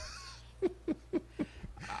 yeah.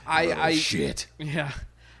 I shit. Yeah,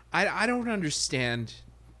 I don't understand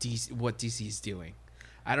what DC's doing.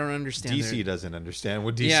 I don't understand. DC doesn't understand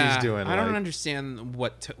what DC's doing. I don't like- understand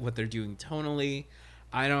what they're doing tonally.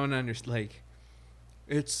 I don't understand. Like,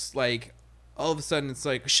 it's like all of a sudden it's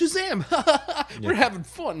like Shazam. We're Yeah. having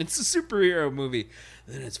fun. It's a superhero movie.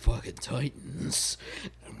 Then it's fucking Titans,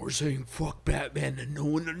 and we're saying fuck Batman, and no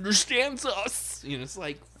one understands us. You know, it's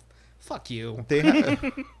like fuck you.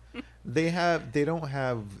 They have, they don't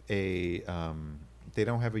have a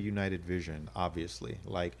united vision, obviously.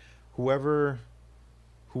 Like whoever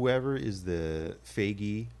is the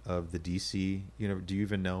Feige of the DC, do you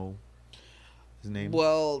even know his name?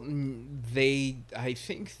 Well, I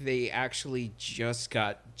think they actually just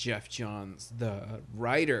got Jeff Johns, the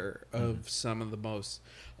writer of some of the most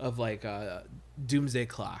of Doomsday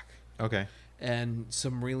Clock, Okay. and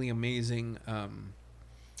some really amazing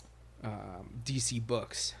DC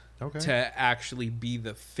books. Okay. to actually be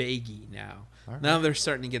the Feige now. All right. Now they're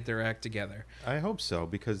starting to get their act together. I hope so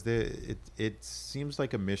because it seems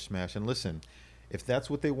like a mishmash. And listen, if that's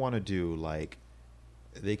what they want to do, like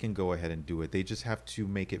they can go ahead and do it. They just have to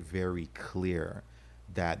make it very clear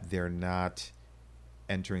that they're not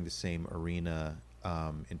entering the same arena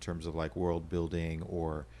in terms of like world building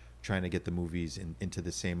or trying to get the movies into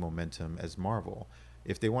the same momentum as Marvel.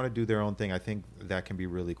 If they want to do their own thing, I think that can be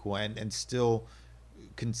really cool and still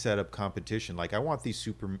can set up competition. Like I want these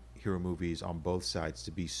superhero movies on both sides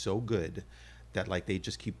to be so good that like they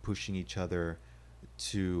just keep pushing each other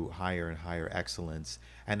to higher and higher excellence,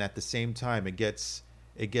 and at the same time it gets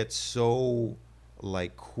so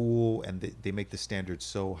like cool, and they make the standards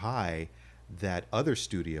so high that other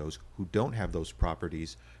studios who don't have those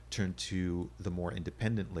properties turn to the more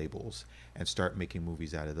independent labels and start making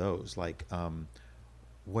movies out of those. Like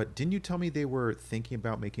what didn't you tell me they were thinking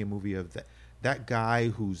about making a movie of that guy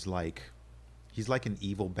who's like he's like an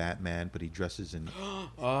evil Batman, but he dresses in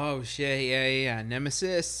Oh shit! Yeah.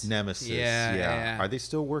 Nemesis. Yeah. Are they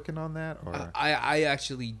still working on that? Or I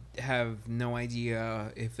actually have no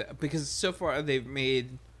idea if that, because so far they've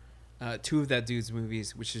made two of that dude's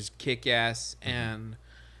movies, which is Kick-Ass and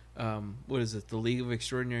what is it? The League of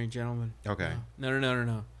Extraordinary Gentlemen. Okay.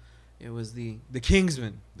 No. It was the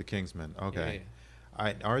Kingsman. The Kingsman. Okay.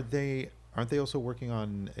 Yeah. Aren't they also working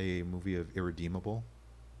on a movie of Irredeemable?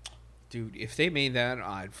 Dude, if they made that,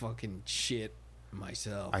 I'd fucking shit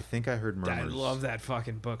myself. I think I heard murmurs. I love that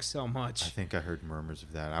fucking book so much. I think I heard murmurs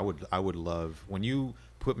of that. I would love when you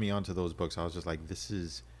put me onto those books. I was just like, this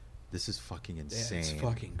is fucking insane. Yeah, it's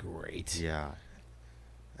fucking great. Yeah,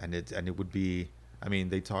 and it would be. I mean,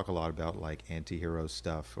 they talk a lot about like anti-hero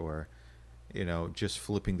stuff, or just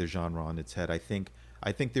flipping the genre on its head. I think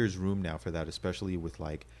there's room now for that, especially with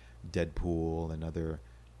like Deadpool and other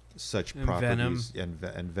such And properties.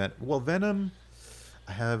 Venom.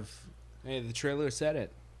 I have. Hey, the trailer said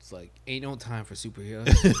it. It's like, ain't no time for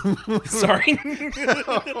superheroes. Sorry.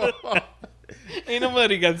 Ain't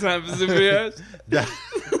nobody got time for superheroes.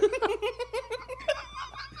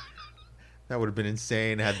 That would have been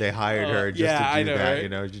insane had they hired her just yeah, to I do know,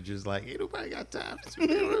 that. right? She's just like, ain't nobody got time for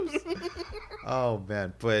superheroes. Oh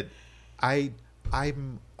man, but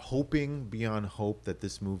I'm hoping beyond hope that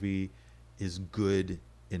this movie is good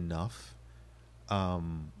enough.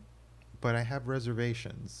 But I have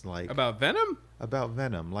reservations, like About Venom?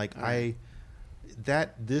 Like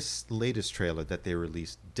this latest trailer that they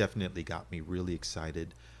released definitely got me really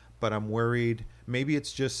excited, but I'm worried. Maybe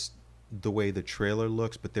it's just the way the trailer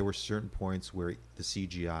looks, but there were certain points where the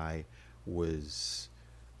CGI was,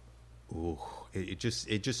 it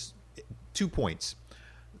just 2 points.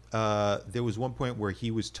 There was one point where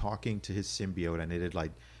he was talking to his symbiote and it had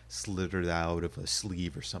like slithered out of a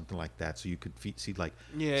sleeve or something like that, so you could see like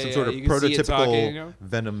some sort of you can see it talking, prototypical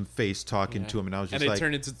Venom face talking to him, and I was just and like, it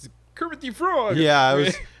turned into Kermit the Frog. yeah,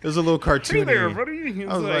 it was a little cartoony. Hey there, buddy.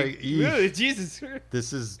 I was like, "Ugh, Jesus.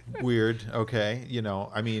 this is weird. Okay,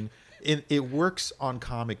 I mean, it works on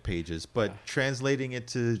comic pages, but translating it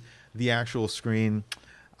to the actual screen,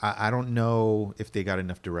 I don't know if they got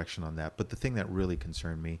enough direction on that. But the thing that really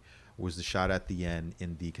concerned me was the shot at the end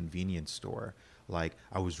in the convenience store. Like,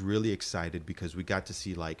 I was really excited because we got to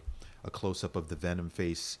see like a close up of the Venom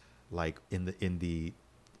face, like in the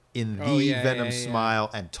Venom smile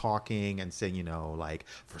and talking and saying, like,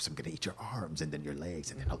 first I'm gonna eat your arms and then your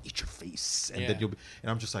legs and then I'll eat your face and then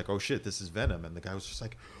and I'm just like, oh shit, this is Venom. And the guy was just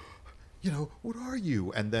like, what are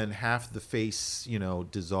you? And then half the face,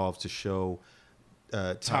 dissolves to show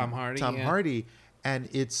Tom Hardy. Hardy, and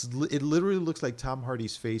it literally looks like Tom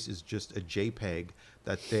Hardy's face is just a JPEG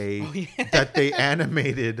that they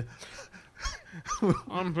animated.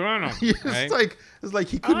 I'm Venom. It's like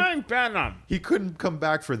he couldn't. I'm Venom. He couldn't come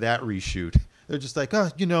back for that reshoot. They're just like,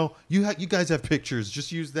 you guys have pictures,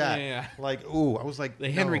 just use that. Yeah. Like, ooh, I was like,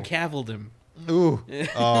 They Henry Cavilled him. Ooh,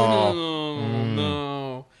 Oh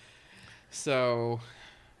no. So,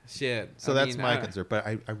 shit. So that's my concern. But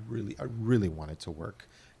I really want it to work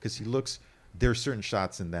because there are certain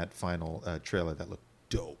shots in that final trailer that look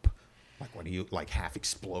dope. Like when he like half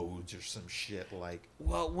explodes or some shit. Like,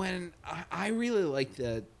 well, when I really like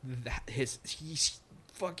he's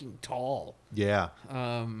fucking tall. Yeah.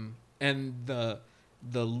 And the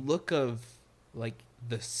look of like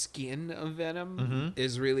the skin of Venom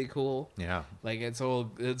is really cool. Yeah. Like it's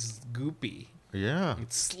goopy. Yeah.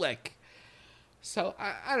 It's slick. So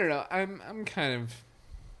I don't know. I'm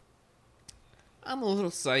a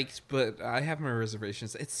little psyched, but I have my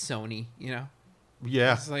reservations. It's Sony,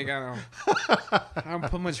 Yeah. It's like I don't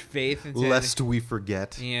put much faith into Lest we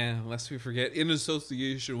forget. Yeah, lest we forget in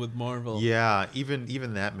association with Marvel. Yeah,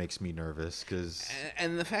 even that makes me nervous because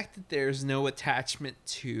And the fact that there's no attachment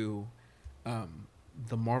to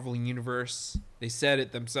the Marvel universe. They said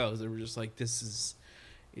it themselves. They were just like, it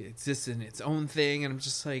exists in its own thing, and I'm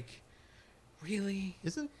just like, really?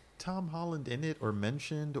 isn't Tom Holland in it or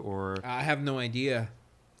mentioned or I have no idea.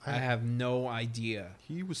 I have no idea.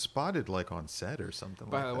 he was spotted like on set or something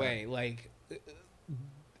By like that. the way, like,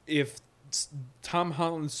 if Tom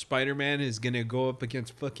Holland's Spider-Man is gonna go up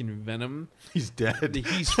against fucking Venom, He's dead.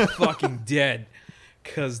 he's fucking dead,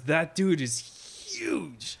 because that dude is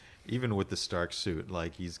huge. Even with the Stark suit,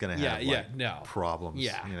 like he's gonna have problems.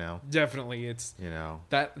 Yeah, you know. definitely. It's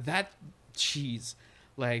that cheese,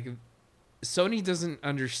 like, Sony doesn't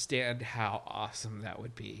understand how awesome that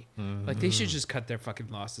would be. Like, they should just cut their fucking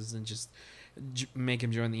losses and just make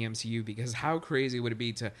him join the MCU, because how crazy would it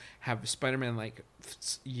be to have Spider-Man like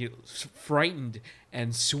frightened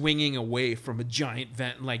and swinging away from a giant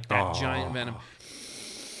giant Venom.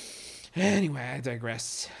 Anyway, I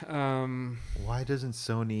digress. Why doesn't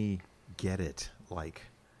Sony get it? Like,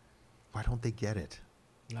 why don't they get it?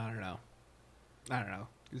 I don't know.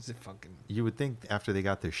 Is it fucking? You would think after they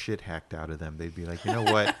got their shit hacked out of them, they'd be like, you know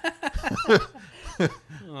what?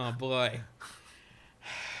 Oh boy.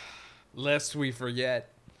 Lest we forget.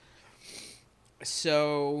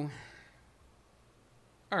 So,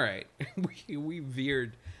 all right, we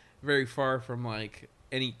veered very far from like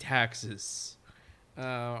any taxes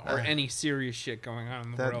or any serious shit going on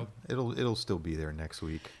in the world. It'll still be there next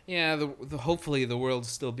week. Yeah, the hopefully the world will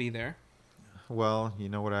still be there. Well, you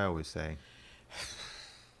know what I always say.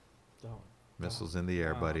 Don't. Missiles in the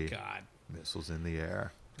air, buddy. Oh God. Missiles in the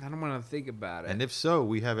air. I don't want to think about it. And if so,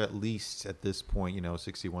 we have at least at this point,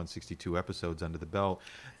 61, 62 episodes under the belt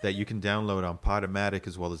that you can download on Podomatic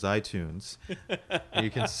as well as iTunes. You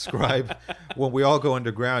can subscribe. When we all go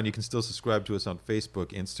underground, you can still subscribe to us on Facebook,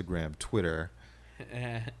 Instagram, Twitter.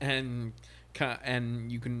 And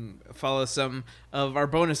you can follow some of our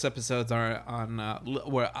bonus episodes on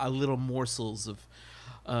little morsels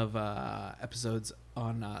of episodes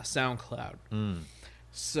on SoundCloud.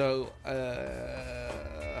 So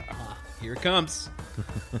here it comes.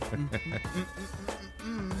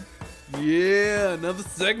 Yeah, another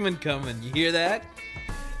segment coming. You hear that?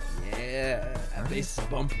 Yeah, that bass is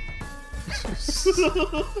bumping.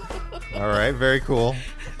 All right, very cool.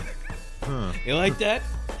 Huh. You like that?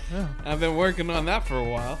 Yeah, I've been working on that for a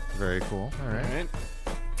while. very cool. All right.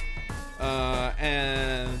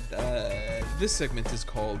 And this segment is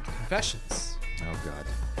called Confessions. Oh, God.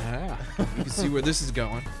 You can see where this is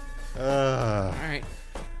going. All right.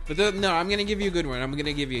 But no, I'm going to give you a good one. All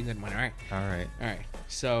right. All right. All right.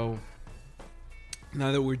 So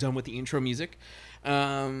now that we're done with the intro music,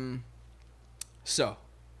 so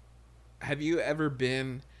have you ever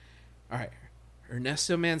been, all right,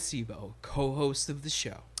 Ernesto Mancibo, co-host of the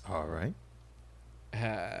show. All right.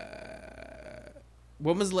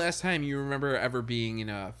 When was the last time you remember ever being in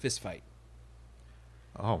a fist fight?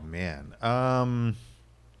 Oh, man.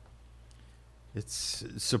 It's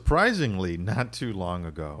surprisingly not too long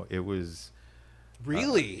ago. It was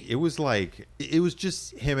Really? it was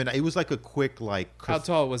just him and it was like a quick like. How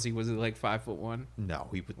tall was he? Was it like 5'1"? No,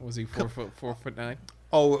 Was he 4'9"?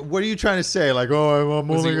 Oh, what are you trying to say? Like, oh, I'm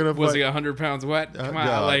only gonna. Was fight. he 100 pounds wet? Come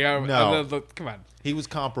on, no, no. Come on. He was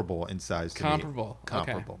comparable in size. To me. Comparable.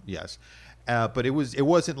 Comparable. Yes, but it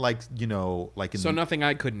wasn't like like in. So nothing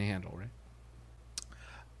I couldn't handle, right?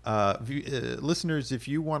 Listeners, if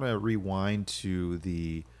you want to rewind to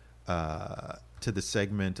the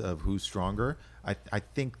segment of Who's Stronger, I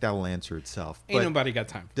think that'll answer itself. Ain't But nobody got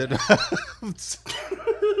time. that-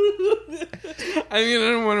 I mean,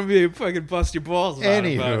 I don't want to be fucking bust your balls about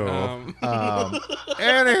it, but,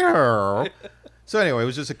 Anywho. So anyway, it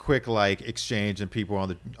was just a quick like exchange, and people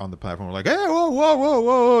on the platform were like, "Hey,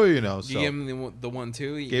 whoa," So you give him the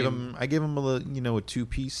 1-2. I gave him a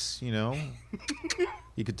 2-piece.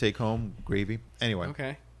 He could take home gravy. Anyway.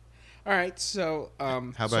 Okay. All right. So, How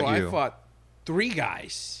about so you? I fought 3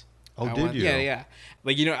 guys. Oh, did you? Yeah.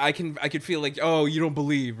 Like, I could feel like, oh, you don't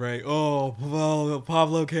believe, right? Oh,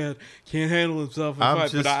 Pablo can't handle himself in I'm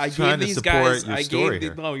fight. just But I trying gave to these support guys. your I story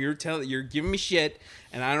gave. here. No, you're giving me shit,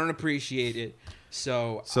 and I don't appreciate it.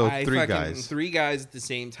 So 3 guys. 3 guys at the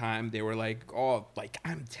same time. They were like,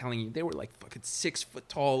 I'm telling you, they were like fucking 6 foot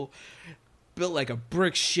tall, built like a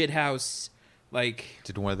brick shit house. Like,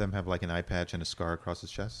 Did one of them have like an eye patch and a scar across his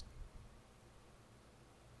chest?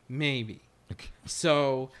 maybe. Okay.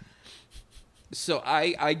 So So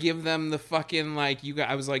I give them the fucking like you guys.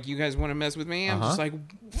 I was like, you guys want to mess with me? I'm just Uh-huh.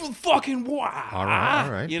 like, fucking wow.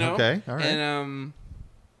 All right. You know. Okay, all right. And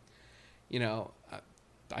you know,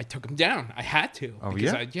 I took them down. I had to. Oh,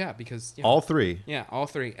 because yeah? because All three. yeah, all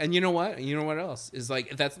three. And you know what? You know what else is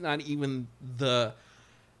like? That's not even the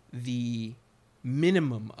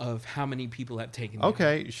minimum of how many people have taken. Them.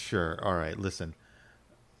 Okay, sure. All right. Listen.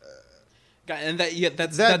 And that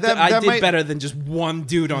That I did might- better than just one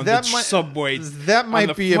dude on the that might- subway. that might on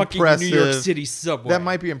the be fucking impressive. New York City subway. That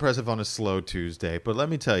might be impressive on a slow Tuesday, but let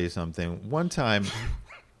me tell you something. One time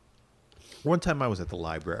I was at the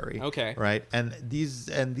library. Okay. Right? And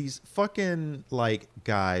these fucking like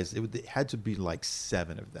guys, it had to be like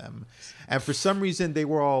 7 of them. And for some reason they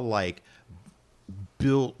were all like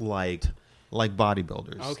built like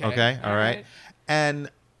bodybuilders. Okay. All right. And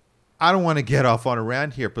I don't want to get off on a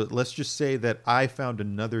rant here, but let's just say that I found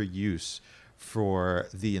another use for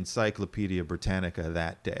the Encyclopedia Britannica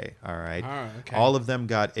that day. All right. Okay. All of them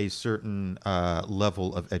got a certain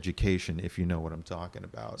level of education, if you know what I'm talking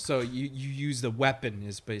about. So you use the weapon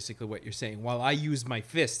is basically what you're saying, while I use my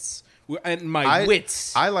fists and my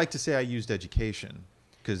wits. I like to say I used education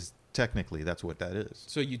because technically that's what that is.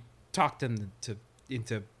 So you talked them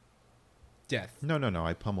into death. No.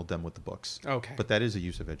 I pummeled them with the books. Okay. But that is a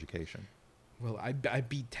use of education. Well, I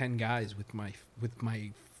beat 10 guys with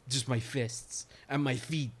my just my fists and my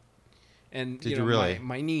feet. And Did you know, really?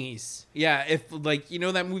 my knees. Yeah, if like you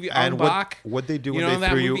know that movie And Ong Bak? what they do You when know they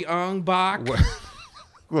that threw movie you Ong Bak?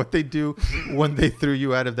 what they do when they threw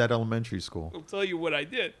you out of that elementary school. I'll tell you what I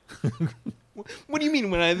did. What do you mean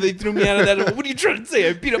they threw me out of that? What are you trying to say?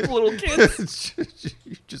 I beat up little kids?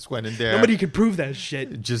 You just went in there. Nobody could prove that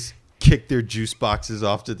shit. Just kicked their juice boxes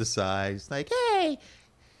off to the side. It's like, hey,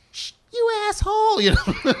 you asshole. You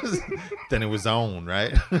know. Then it was on,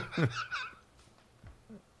 right?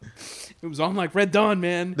 It was on like Red Dawn,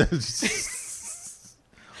 man.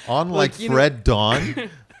 On like you know- Fred Dawn.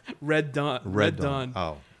 Red Dawn.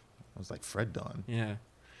 Oh, I was like Fred Dawn. Yeah.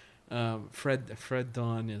 Fred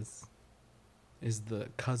Dawn is the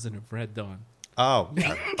cousin of Red Dawn. Oh,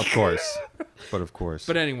 of course. But of course.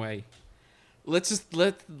 But anyway, let's just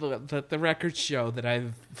let the record show that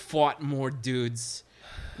I've fought more dudes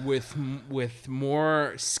with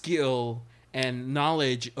more skill and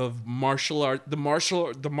knowledge of the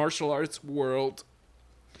martial arts world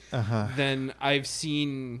than I've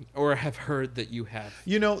seen or have heard that you have.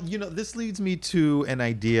 You know, this leads me to an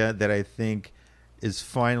idea that I think is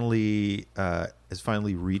finally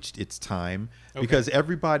reached its time because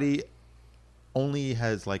everybody only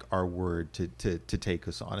has like our word to take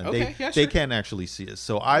us on, and they can't actually see us.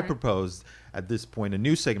 So I proposed at this point a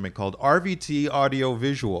new segment called RVT Audio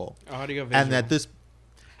Visual. And at this,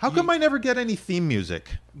 how come I never get any theme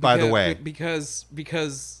music? By the way, because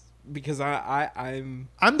I'm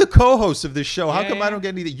the co-host of this show. How Yeah, come I yeah. don't get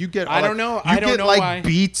anything? You get I don't know. You I don't get know like why.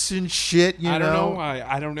 beats and shit. You I don't know know why.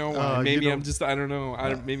 I don't know why. Oh, you Maybe don't- I'm just. I don't know.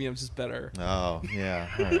 Maybe I'm just better. Oh yeah.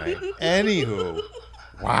 All right. Anywho,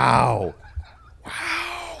 wow.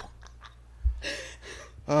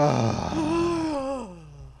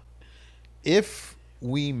 If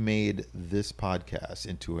we made this podcast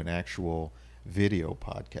into an actual video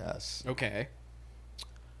podcast, Okay.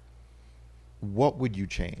 what would you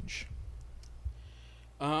change?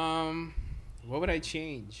 What would I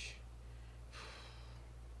change?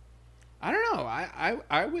 I don't know.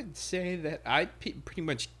 I would say that I'd pretty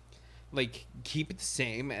much like keep it the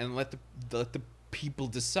same and let the people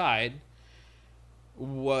decide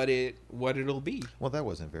what it'll be. Well, that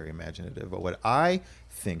wasn't very imaginative. But what I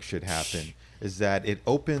think should happen is that it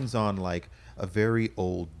opens on like a very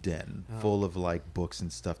old den full of like books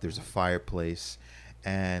and stuff. There's a fireplace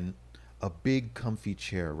and a big comfy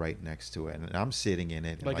chair right next to it, and I'm sitting in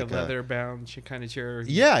it Like a leather bound kind of chair.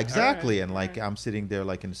 Yeah, exactly. All right, And like I'm sitting there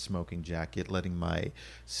like in a smoking jacket, letting my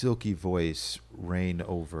silky voice reign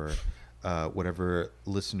over whatever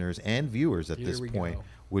listeners and viewers at Here this we point go.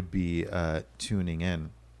 would be tuning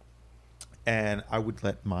in. And I would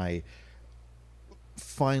let my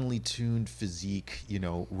finely tuned physique,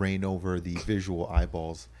 reign over the visual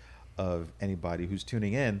eyeballs of anybody who's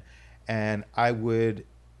tuning in. And I would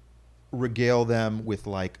regale them with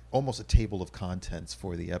like almost a table of contents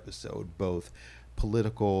for the episode, both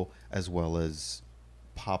political as well as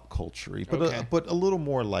pop culture, but Okay. but a little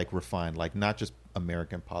more like refined, like not just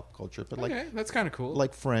American pop culture, but Okay, that's kind of cool.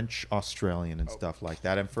 like French, Australian, and stuff like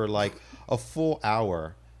that. And for like a full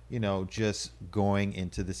hour, just going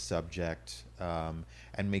into the subject and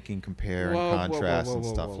making compare Whoa, and contrast whoa, and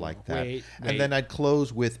whoa, stuff whoa, like whoa. that. Wait. And then I'd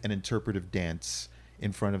close with an interpretive dance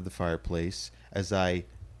in front of the fireplace as I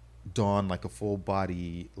don like a full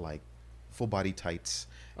body like full body tights.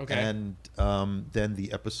 Okay. And then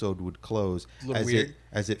the episode would close A little as weird.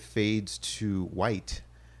 it fades to white,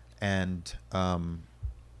 and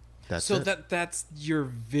that's So it. that's your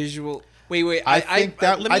visual. Wait. I think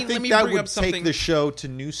that let me that bring would up something. take the show to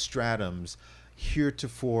new stratums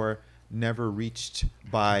heretofore never reached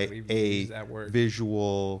by We've a used that word.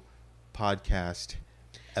 visual podcast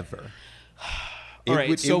ever. All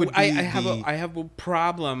right, so I be have the- I have a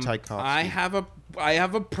problem. Tchaikovsky. I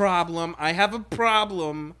have a problem. I have a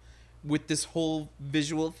problem with this whole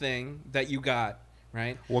visual thing that you got,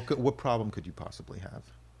 right? what problem could you possibly have?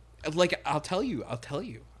 Like I'll tell you what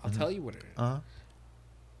it is. Uh-huh.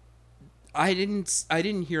 I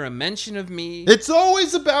didn't hear a mention of me. It's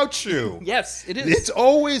always about you. Yes, it is. It's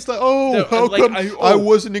always like, oh, No, how like, come I I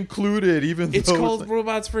wasn't included? Even it's though called like-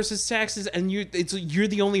 Robots versus Taxes, and you're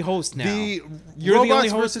the only host now. the You're the only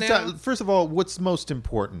robots host versus now? first of all, what's most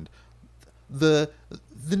important? The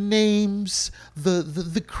names,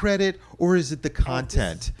 the credit, or is it the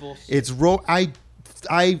content? bullshit. It's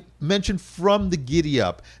I mentioned from the giddy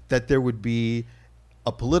up that there would be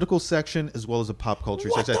a political section as well as a pop culture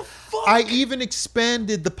What section. the fuck? I even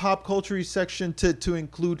expanded the pop culture section to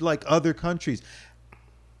include like other countries.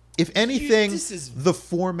 If anything, this is- the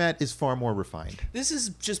format is far more refined. This is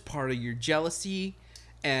just part of your jealousy,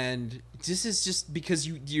 and this is just because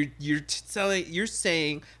you're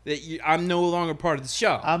saying that I'm no longer part of the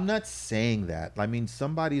show. I'm not saying that. I mean,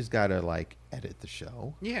 somebody's got to like edit the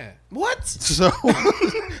show. Yeah. What?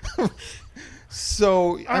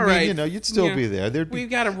 So, I mean, right. you know, you'd still Yeah. be there. There'd be We've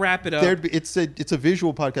got to wrap it up. there'd be it's a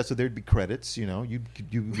visual podcast, so there'd be credits. You know,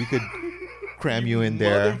 we could cram you in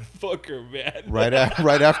there Motherfucker, man. right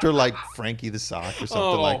after like Frankie the Sock or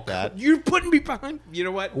something like that. You're putting me behind. You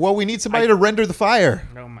know what? Well, we need somebody to render the fire.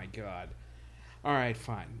 Oh my god. All right,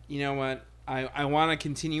 fine. You know what? I want to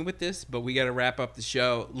continue with this, but we got to wrap up the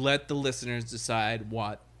show. Let the listeners decide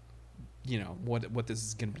what this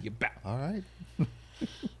is going to be about. All right.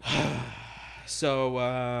 So,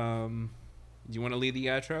 you want to lead the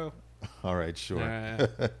outro? All right, sure. Uh,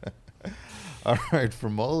 All right,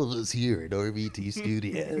 from all of us here at RVT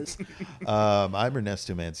Studios, I'm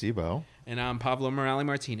Ernesto Mancibo, and I'm Pablo Morales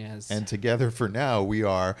Martinez. and together for now we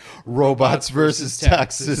are Robots versus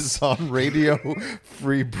Taxes on Radio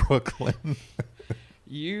Free Brooklyn.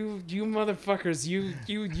 you motherfuckers,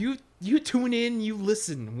 you tune in, you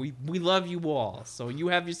listen. We love you all. So you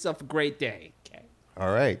have yourself a great day. Okay.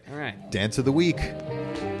 All right, Dance of the Week.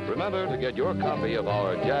 Remember to get your copy of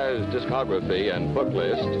our jazz discography and book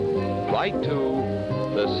list. Write to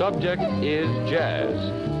The Subject is Jazz,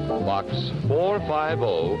 Box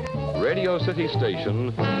 450, Radio City Station,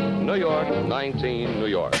 New York, 19, New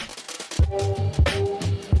York.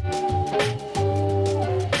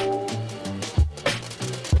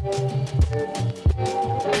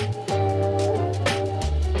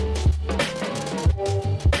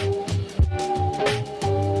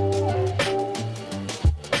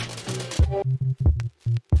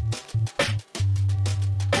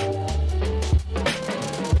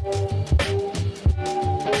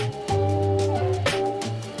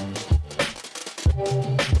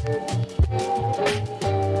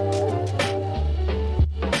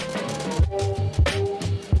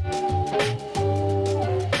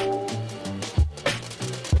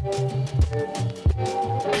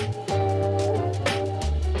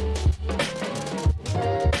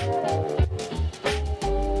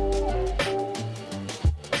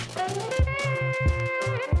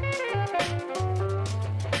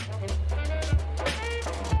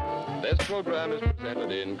 This program is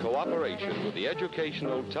presented in cooperation with the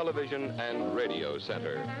Educational Television and Radio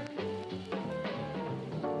Center.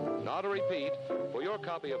 Now to repeat, for your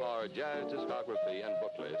copy of our jazz discography and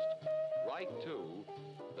book list, write to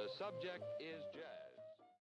The Subject is